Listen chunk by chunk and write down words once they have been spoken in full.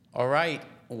All right.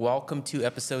 Welcome to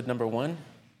episode number 1,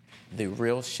 the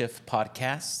Real Shift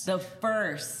podcast. The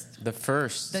first. The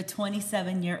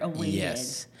 27-year awaited.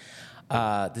 Yes.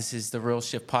 This is the Real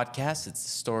Shift podcast. It's the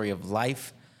story of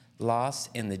life, loss,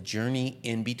 and the journey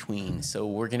in between. So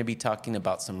we're going to be talking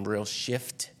about some real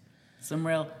shift. Some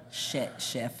real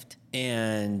shift.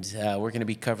 And we're going to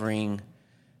be covering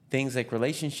things like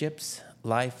relationships,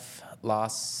 life,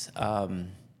 loss,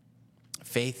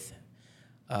 faith,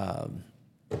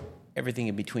 everything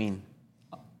in between.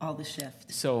 All the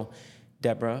shift. So,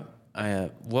 Debra,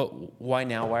 why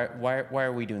now? Why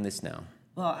are we doing this now?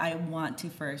 Well, I want to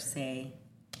first say,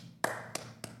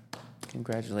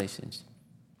 congratulations.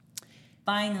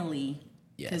 Finally,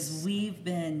 because Yes. we've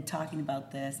been talking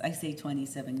about this. I say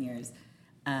 27 years.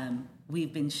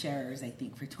 We've been sharers, I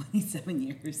think, for 27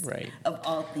 years. Right. Of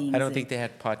all things. I don't think they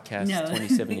had podcasts No.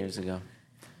 27 years ago.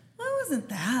 Well, it wasn't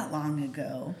that long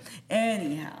ago.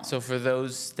 Anyhow. So for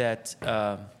those that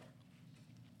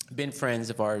been friends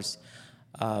of ours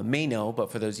may know,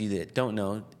 but for those of you that don't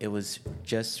know, it was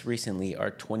just recently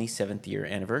our 27th year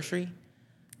anniversary,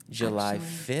 July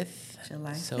 5th.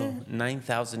 July 5th. So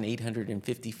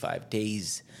 9,855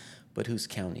 days, but who's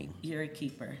counting? You're a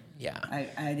keeper. Yeah.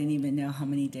 I didn't even know how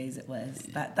many days it was.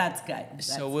 That's good.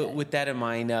 So with that in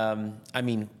mind,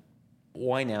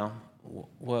 why now?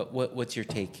 What's your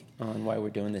take on why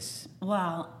we're doing this?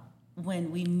 Well,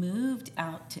 when we moved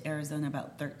out to Arizona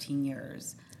about 13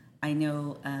 years, I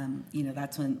know,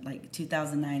 that's when,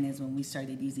 2009 is when we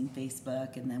started using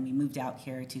Facebook, and then we moved out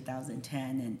here in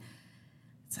 2010, and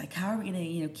it's like, how are we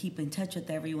going to, keep in touch with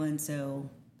everyone? So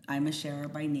I'm a sharer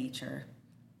by nature,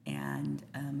 and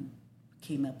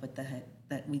came up with that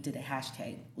we did a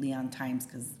hashtag, Leon Times,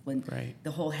 because when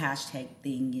the whole hashtag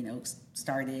thing,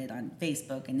 started on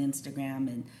Facebook and Instagram,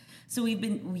 and so we've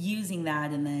been using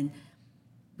that, and then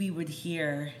we would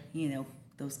hear,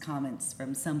 those comments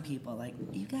from some people like,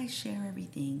 you guys share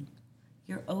everything.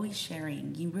 You're always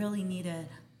sharing. You really need to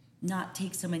not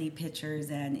take so many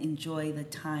pictures and enjoy the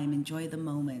time, enjoy the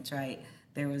moments, right?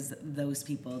 There was those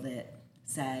people that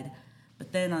said,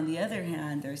 but then on the other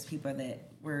hand, there's people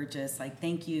that were just like,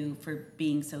 thank you for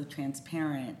being so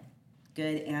transparent,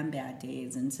 good and bad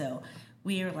days. And so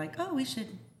we were like,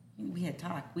 we had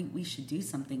talked, we should do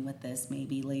something with this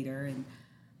maybe later.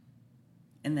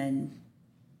 And then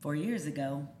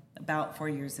about 4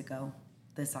 years ago,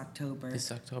 this October,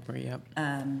 Yep.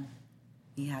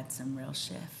 We had some real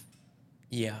shift.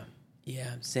 Yeah.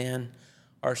 Zan,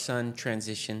 our son,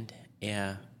 transitioned.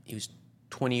 Yeah, he was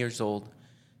 20 years old,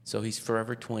 so he's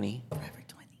forever 20. Forever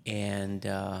 20. And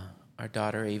our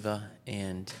daughter, Ava,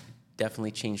 and definitely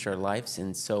changed our lives.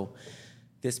 And so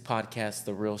this podcast,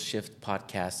 the Real Shift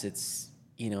podcast, it's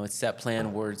that play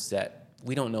on words that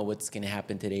we don't know what's going to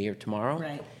happen today or tomorrow.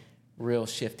 Right. Real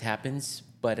shift happens,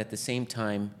 but at the same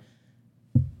time,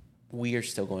 we are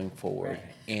still going forward.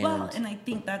 Right. And I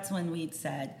think that's when we'd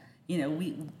said,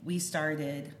 we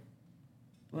started,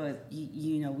 well,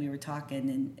 we were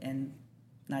talking, and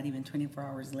not even 24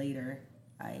 hours later,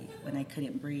 when I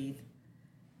couldn't breathe,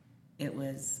 it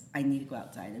was, I need to go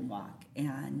outside and walk.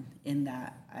 And in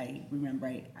that, I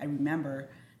remember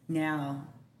now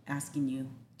asking you,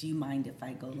 do you mind if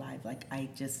I go live?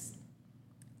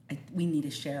 We need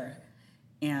to share.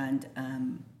 And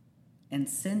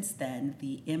since then,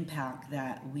 the impact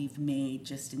that we've made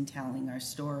just in telling our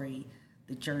story,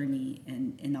 the journey,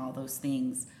 and all those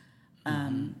things.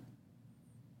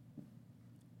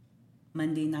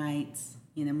 Monday nights,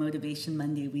 Motivation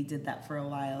Monday, we did that for a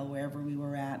while, wherever we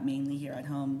were at, mainly here at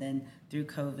home, then through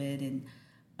COVID.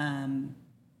 And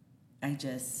I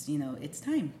just, it's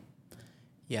time.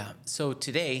 Yeah. So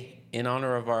today, in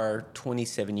honor of our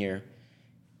 27-year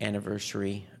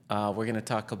anniversary, we're going to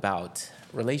talk about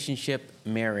relationship,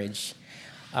 marriage.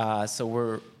 So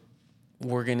we're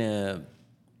going to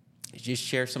just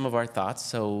share some of our thoughts.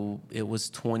 So it was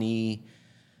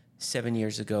 27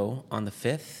 years ago on the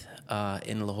 5th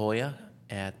in La Jolla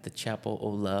at the Chapel O'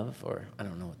 Love, or I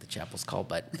don't know what the chapel's called,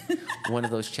 but one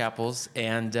of those chapels.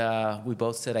 And we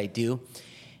both said I do.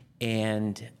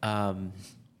 And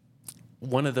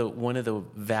one of the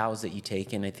vows that you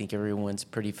take, and I think everyone's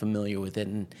pretty familiar with it,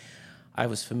 and I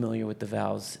was familiar with the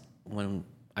vows when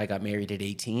I got married at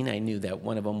 18. I knew that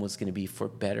one of them was going to be for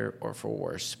better or for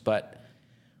worse. But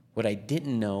what I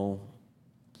didn't know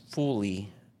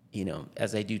fully,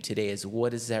 as I do today, is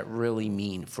what does that really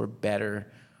mean, for better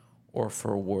or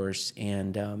for worse?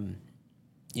 And,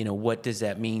 what does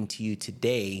that mean to you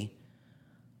today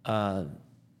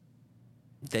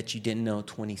that you didn't know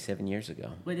 27 years ago?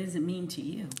 What does it mean to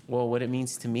you? Well, what it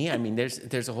means to me,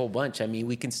 there's a whole bunch.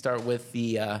 We can start with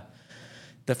the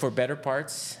for better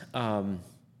parts.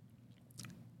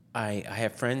 I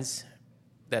have friends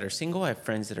that are single. I have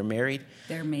friends that are married.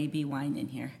 There may be wine in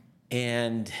here.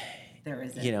 And there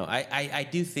isn't. I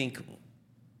do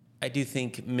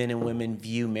think men and women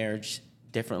view marriage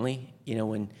differently.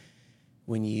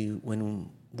 When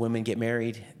women get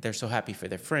married, they're so happy for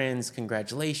their friends.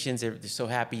 Congratulations! They're so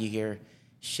happy. You hear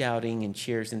shouting and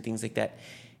cheers and things like that.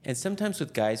 And sometimes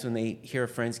with guys, when they hear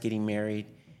friends getting married,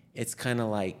 it's kind of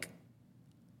like,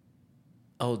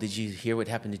 oh, did you hear what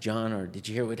happened to John, or did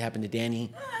you hear what happened to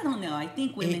Danny? I don't know. I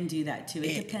think women do that too.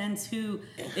 It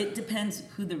depends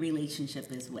who the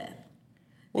relationship is with.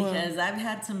 Because I've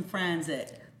had some friends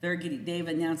that they've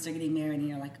announced they're getting married, and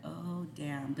you're like, oh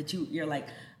damn, but you're like,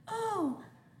 oh,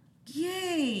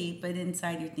 yay, but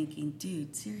inside you're thinking,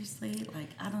 dude, seriously, like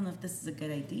I don't know if this is a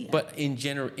good idea. But in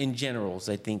generals,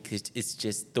 I think it's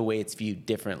just the way it's viewed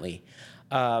differently.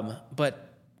 But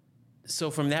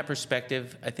so from that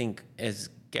perspective, I think as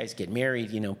guys get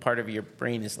married, part of your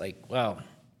brain is like, well,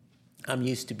 I'm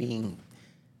used to being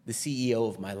the CEO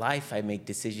of my life. I make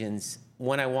decisions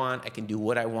when I want. I can do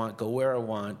what I want, go where I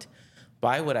want,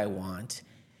 buy what I want.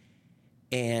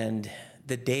 And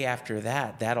the day after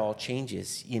that all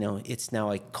changes. It's now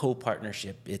like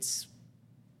co-partnership. It's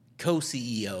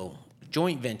co-CEO,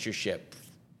 joint ventureship,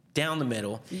 down the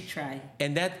middle. We try.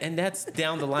 And that's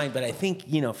down the line. But I think,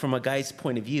 from a guy's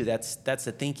point of view, that's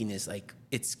the thinking is like,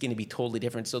 it's going to be totally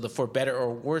different. So the for better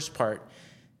or worse part,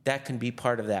 that can be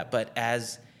part of that. But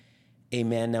as a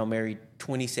man now married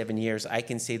 27 years, I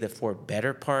can say the for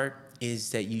better part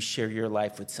is that you share your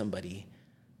life with somebody.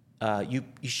 You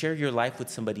share your life with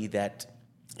somebody that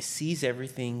sees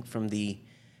everything from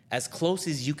as close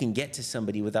as you can get to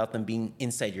somebody without them being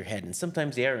inside your head. And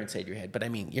sometimes they are inside your head. But I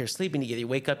mean, you're sleeping together, you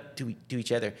wake up to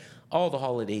each other, all the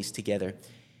holidays together,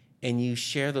 and you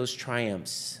share those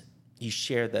triumphs. You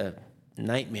share the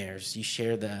nightmares. You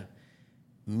share the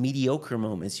mediocre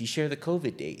moments. You share the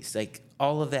COVID days. Like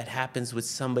all of that happens with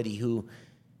somebody who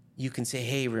you can say,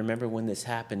 hey, remember when this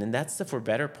happened? And that's the for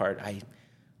better part.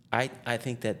 I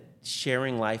think that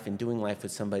sharing life and doing life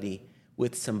with somebody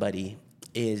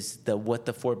is what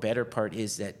the for better part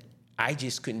is that I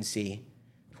just couldn't see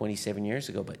 27 years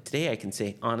ago. But today I can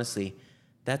say, honestly,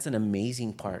 that's an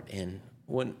amazing part. And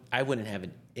I wouldn't have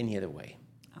it any other way.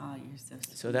 Oh, you're so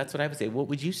sweet. So that's what I would say. What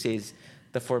would you say is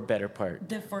the for better part?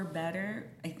 The for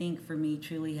better, I think for me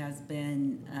truly has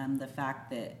been the fact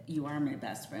that you are my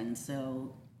best friend.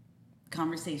 So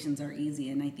conversations are easy.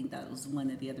 And I think that was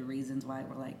one of the other reasons why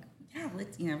we're like, yeah,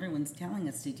 let's, everyone's telling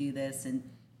us to do this and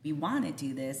we want to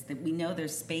do this, that we know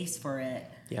there's space for it.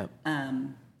 Yeah.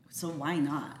 So why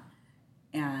not?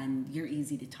 And you're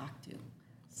easy to talk to.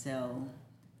 So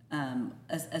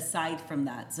aside from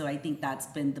that, so I think that's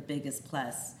been the biggest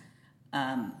plus.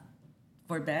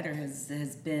 For better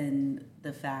has been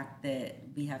the fact that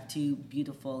we have two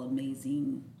beautiful,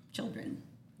 amazing children,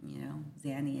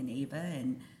 Zanny and Ava,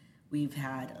 and we've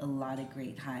had a lot of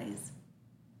great highs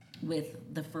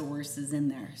with the for worses in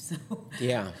there. So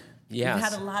yeah. Yes. We've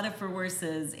had a lot of for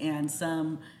worses and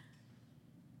some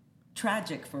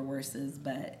tragic for worses,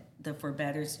 but the for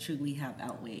betters truly have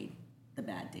outweighed the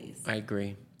bad days. I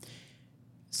agree.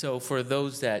 So for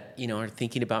those that, are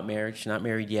thinking about marriage, not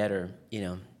married yet, or,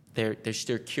 they're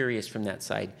still curious from that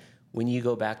side, when you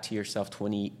go back to yourself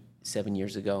 27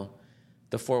 years ago,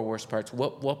 the four worst parts,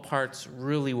 what parts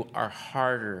really are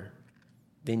harder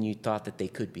than you thought that they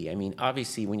could be? I mean,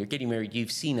 obviously, when you're getting married, you've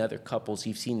seen other couples,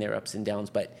 you've seen their ups and downs,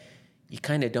 but you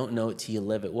kind of don't know it till you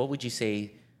live it. What would you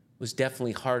say was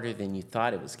definitely harder than you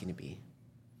thought it was going to be?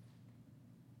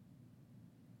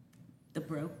 The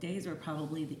broke days were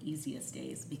probably the easiest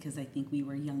days because I think we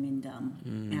were young and dumb,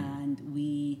 and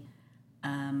we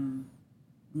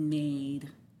made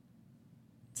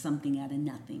something out of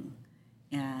nothing.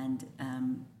 And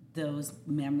those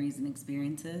memories and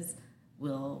experiences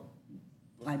that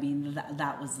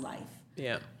was life.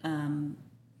 Yeah.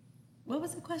 What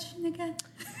was the question again?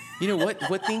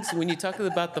 What things, when you talk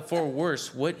about the four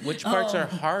worst, which parts are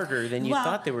harder than you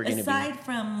thought they were going to be? Aside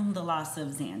from the loss of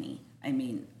Zanny, I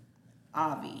mean,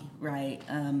 Avi, right?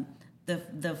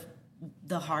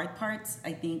 The hard parts,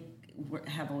 I think,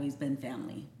 have always been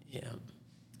family. Yeah.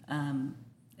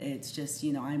 It's just,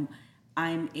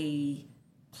 I'm a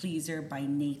pleaser by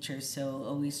nature, so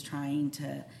always trying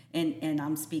to, and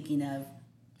I'm speaking of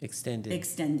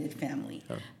extended family.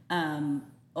 Oh.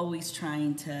 Always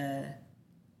trying to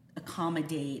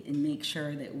accommodate and make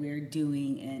sure that we're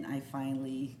doing, and I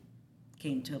finally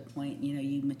came to a point,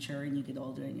 you mature and you get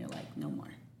older and you're like, no more.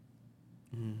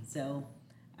 So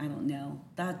I don't know.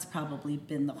 That's probably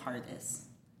been the hardest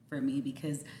for me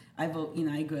because I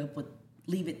grew up with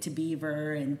Leave It to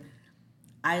Beaver, and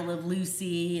I Love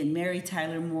Lucy and Mary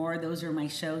Tyler Moore. Those were my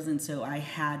shows. And so I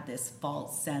had this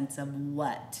false sense of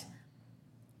what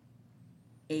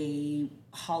a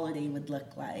holiday would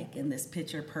look like, and this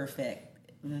picture perfect.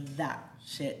 That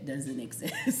shit doesn't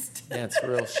exist. That's a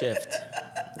real shift.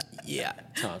 Yeah,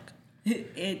 talk.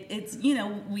 It's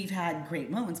we've had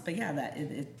great moments, but yeah, that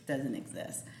it doesn't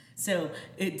exist. So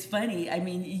it's funny. I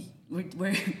mean,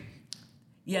 we're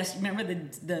yes. Remember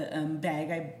the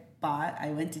bag I bought? I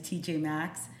went to TJ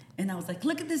Maxx and I was like,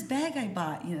 look at this bag I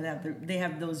bought. They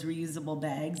have those reusable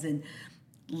bags, and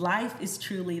life is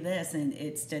truly this. And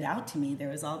it stood out to me. There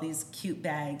was all these cute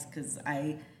bags because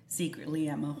I secretly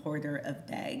am a hoarder of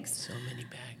bags. So many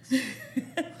bags.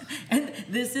 And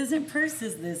this isn't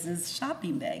purses, this is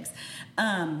shopping bags.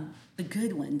 The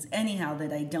good ones, anyhow,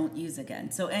 that I don't use again.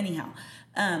 So anyhow,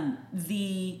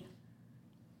 the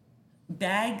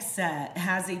bag set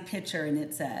has a picture and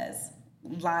it says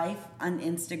life on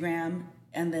Instagram,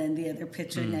 and then the other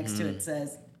picture next to it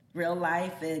says real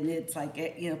life, and it's like,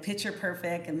 picture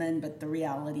perfect, and then, but the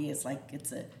reality is like,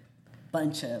 it's a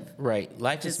bunch of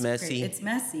life is messy. It's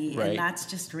messy, and that's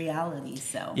just reality.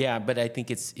 So yeah, but I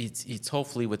think it's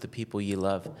hopefully with the people you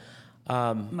love,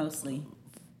 mostly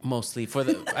for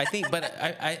the I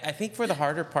think for the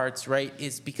harder parts, right,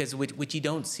 is because what you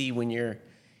don't see when you're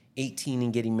 18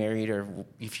 and getting married, or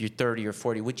if you're 30 or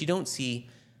 40, what you don't see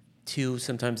too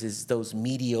sometimes is those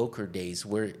mediocre days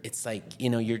where it's like,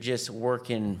 you're just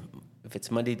working, if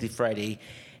it's Monday to Friday,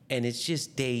 and it's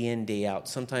just day in, day out.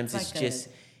 Sometimes it's just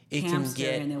it can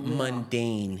get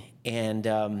mundane, and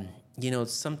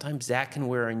sometimes that can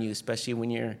wear on you, especially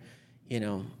when you're,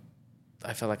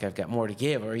 I feel like I've got more to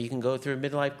give, or you can go through a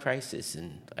midlife crisis,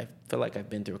 and I feel like I've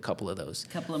been through a couple of those. A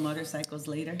couple of motorcycles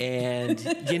later, and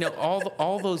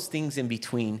all those things in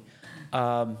between,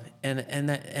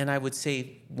 and I would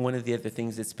say one of the other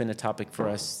things that's been a topic for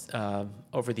us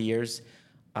over the years,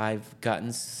 I've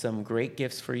gotten some great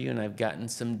gifts for you, and I've gotten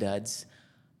some duds.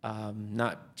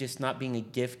 Not being a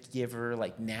gift giver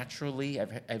like naturally.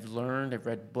 I've learned. I've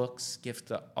read books.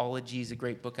 Giftology is a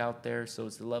great book out there. So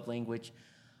is the love language.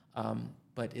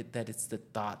 But it's the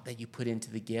thought that you put into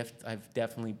the gift. I've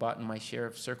definitely bought my share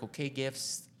of Circle K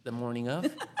gifts the morning of,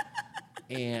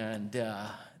 and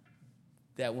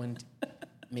that went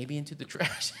maybe into the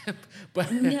trash.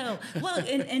 But no, well,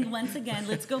 and once again,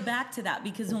 let's go back to that,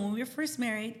 because when we were first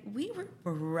married, we were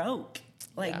broke.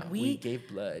 We gave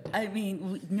blood. I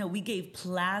mean, we gave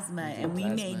plasma, and we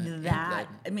made that.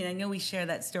 I mean, I know we share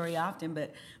that story often,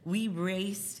 but we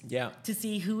raced to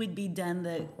see who would be done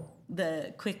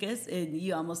the quickest, and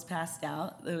you almost passed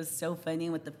out. It was so funny.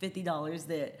 With the $50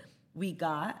 that we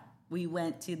got, we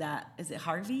went to that, is it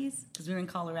Harvey's? Because we were in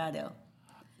Colorado.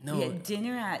 No. We had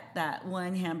dinner at that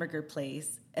one hamburger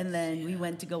place, and then we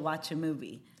went to go watch a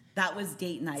movie. That was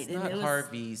date night. It's not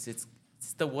Harvey's. It's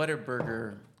the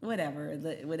Whataburger. Whatever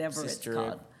it's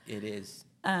called. It is.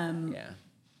 Hardee's.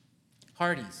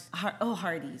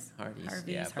 Hardee's.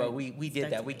 Hardee's. But we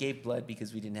did that. We gave blood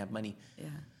because we didn't have money.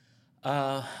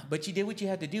 Yeah. But you did what you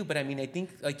had to do. But I mean, I think,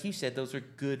 like you said, those were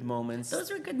good moments.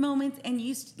 Those were good moments, and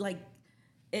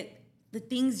the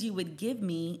things you would give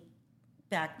me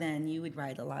back then. You would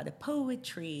write a lot of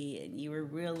poetry, and you were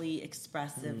really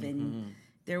expressive, and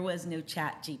there was no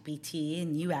Chat GPT,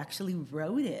 and you actually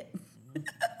wrote it.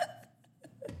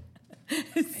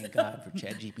 Thank God for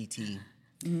Chat GPT.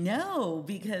 No,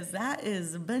 because that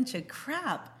is a bunch of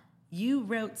crap. You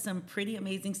wrote some pretty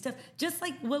amazing stuff. Just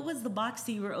like, what was the box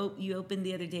you opened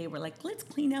the other day? We're like, let's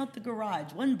clean out the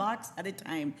garage, one box at a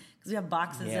time, because we have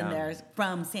boxes in there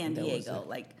from San Diego.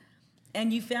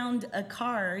 And you found a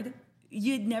card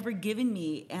you'd never given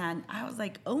me, and I was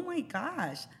like, oh my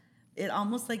gosh, it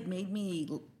almost made me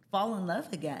fall in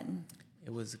love again.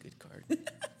 It was a good card.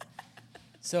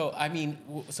 So, I mean,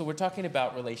 so we're talking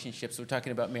about relationships. We're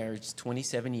talking about marriage.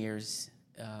 27 years.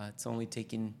 It's only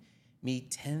taken me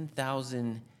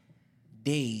 10,000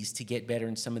 days to get better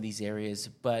in some of these areas.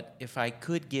 But if I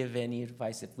could give any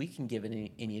advice, if we can give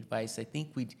any advice, I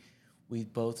think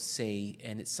we'd both say,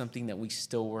 and it's something that we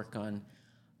still work on,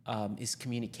 is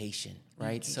communication,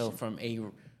 right? So from a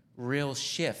real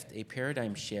shift, a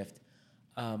paradigm shift,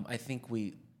 I think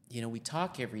we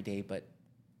talk every day, but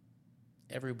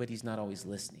everybody's not always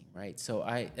listening, right? So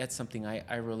that's something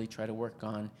I really try to work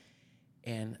on.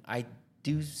 And I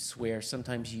do swear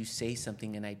sometimes you say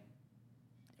something and I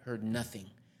heard nothing.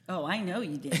 Oh, I know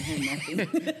you didn't hear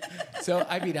nothing. So,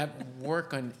 I mean, I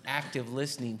work on active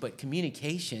listening, but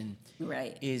communication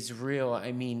is real.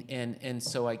 I mean, and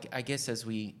so I guess as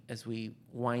we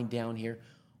wind down here,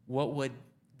 what would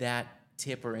that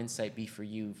tip or insight be for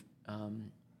you?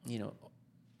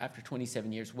 after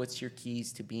 27 years, what's your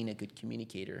keys to being a good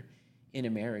communicator in a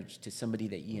marriage to somebody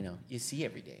that, you see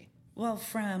every day? Well,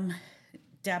 from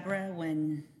Debra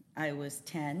when I was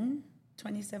 10,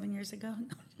 27 years ago,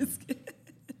 no, just kidding.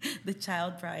 The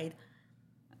child bride,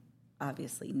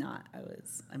 obviously not.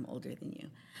 I'm older than you.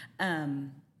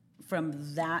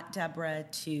 From that Debra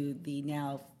to the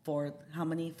now four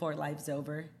lives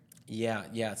over?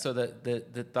 Yeah. So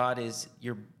the thought is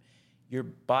your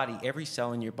body, every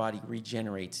cell in your body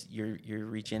regenerates. You're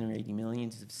regenerating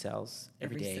millions of cells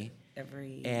every day.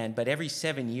 But every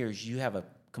 7 years you have a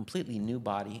completely new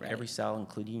body. Right. Every cell,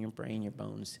 including your brain, your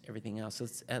bones, everything else. So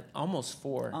it's almost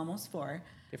four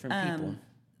different people.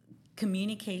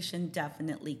 Communication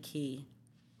definitely key,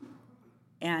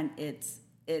 and it's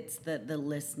the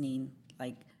listening.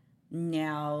 Like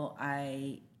now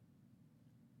I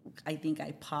think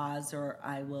I pause, or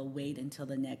I will wait until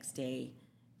the next day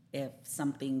if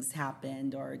something's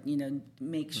happened, or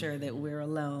make sure that we're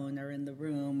alone or in the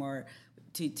room, or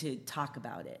to talk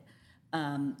about it,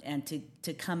 and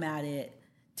to come at it,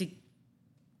 to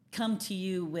come to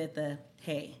you with a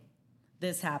hey,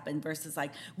 this happened, versus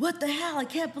like, what the hell, I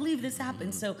can't believe this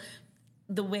happened. So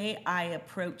the way I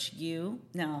approach you,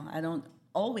 now I don't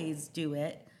always do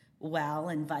it well,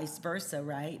 and vice versa,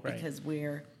 right? Because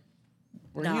we're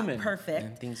not human, perfect,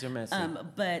 and things are messy.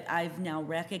 But I've now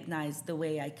recognized the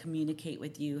way I communicate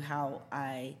with you, how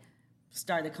I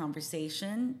start a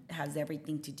conversation has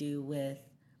everything to do with,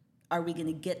 are we going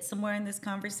to get somewhere in this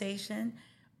conversation?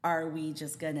 Are we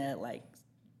just going to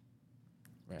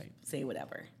say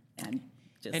whatever?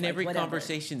 And every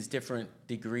conversation is different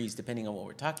degrees depending on what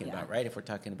we're talking about, right? If we're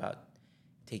talking about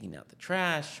taking out the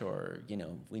trash, or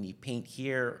we need paint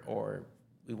here, or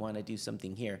we want to do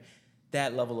something here,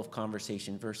 that level of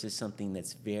conversation versus something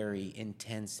that's very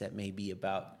intense, that may be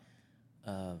about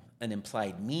an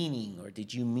implied meaning, or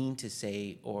did you mean to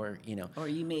say, or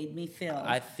you made me feel.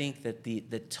 I think that the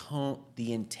tone,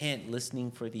 the intent,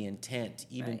 listening for the intent,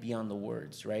 even beyond the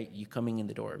words, right? You coming in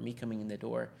the door, me coming in the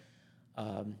door.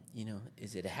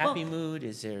 Is it a happy mood?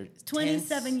 Is there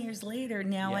 27 years later,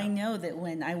 now I know that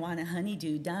when I want a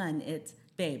honeydew done, it's,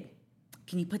 babe,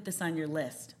 can you put this on your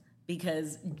list?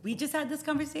 Because we just had this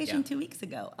conversation 2 weeks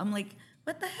ago. I'm like,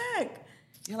 what the heck?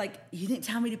 You're like, you didn't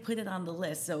tell me to put it on the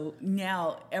list. So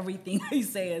now everything I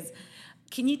say is,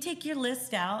 can you take your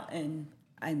list out? And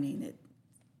I mean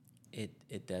it.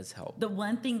 It does help. The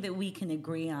one thing that we can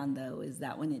agree on, though, is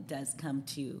that when it does come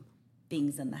to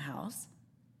things in the house,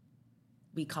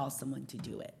 we call someone to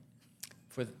do it.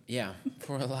 For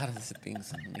a lot of the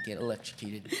things, I'm going to get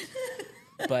electrocuted.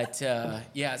 But,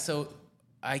 so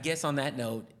I guess on that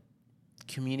note,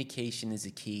 communication is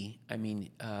a key. I mean,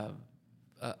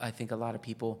 I think a lot of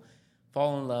people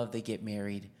fall in love, they get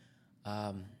married.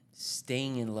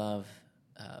 Staying in love,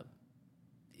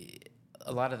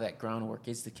 a lot of that groundwork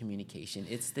is the communication.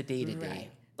 It's the day-to-day. Right.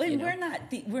 And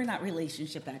we're not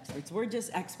relationship experts. We're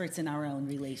just experts in our own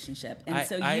relationship. And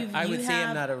I would say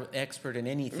I'm not an expert in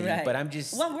anything, but I'm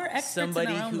just we're experts in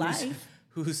our own life.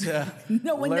 Who's no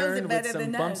one knows it better with some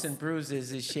than bumps us. and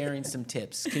bruises is sharing some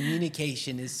tips.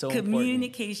 Communication is so important.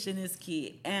 Communication is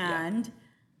key. And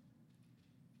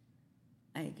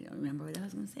I don't remember what I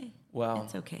was going to say. Well,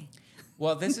 it's okay.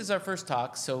 Well, this is our first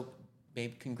talk, so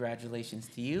babe, congratulations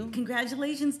to you.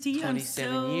 Congratulations to you.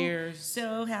 27 years.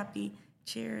 So happy.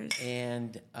 Cheers.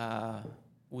 And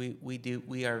we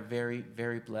are very,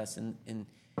 very blessed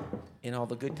in all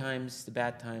the good times, the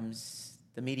bad times,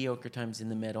 the mediocre times, in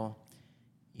the middle.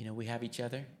 We have each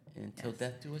other until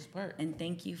death do us part. And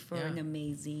thank you for an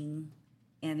amazing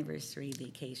anniversary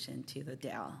vacation to the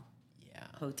Dow. Yeah.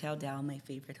 Hotel Dow, my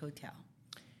favorite hotel.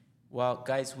 Well,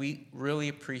 guys, we really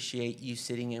appreciate you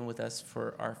sitting in with us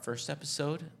for our first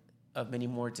episode of many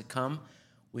more to come.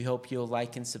 We hope you'll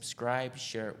like and subscribe,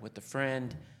 share it with a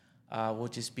friend. We'll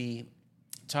just be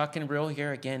talking real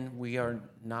here. Again, we are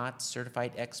not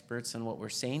certified experts on what we're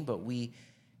saying, but we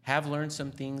have learned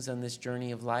some things on this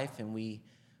journey of life, and we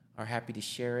are happy to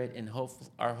share it. And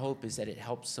our hope is that it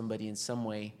helps somebody in some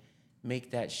way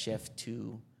make that shift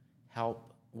to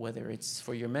help, whether it's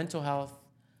for your mental health,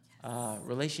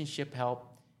 relationship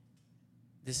help.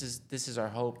 This is our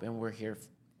hope, and we're here.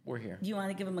 You want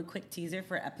to give them a quick teaser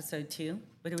for episode 2?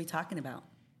 What are we talking about?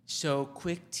 So,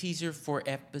 quick teaser for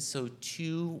episode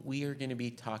 2. We are going to be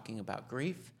talking about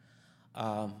grief,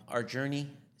 our journey,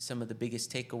 some of the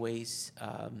biggest takeaways,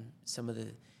 some of the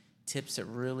tips that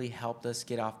really helped us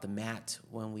get off the mat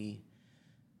when we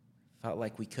felt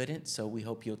like we couldn't. So we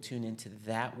hope you'll tune into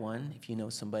that one. If you know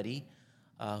somebody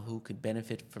who could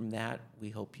benefit from that, we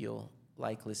hope you'll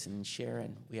like, listen, and share,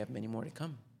 and we have many more to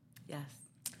come. Yes.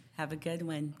 Have a good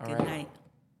one. All Good right. night.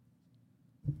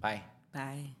 Bye.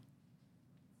 Bye.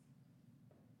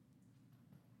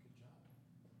 Good job.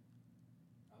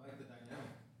 I like the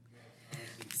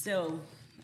dynamic. So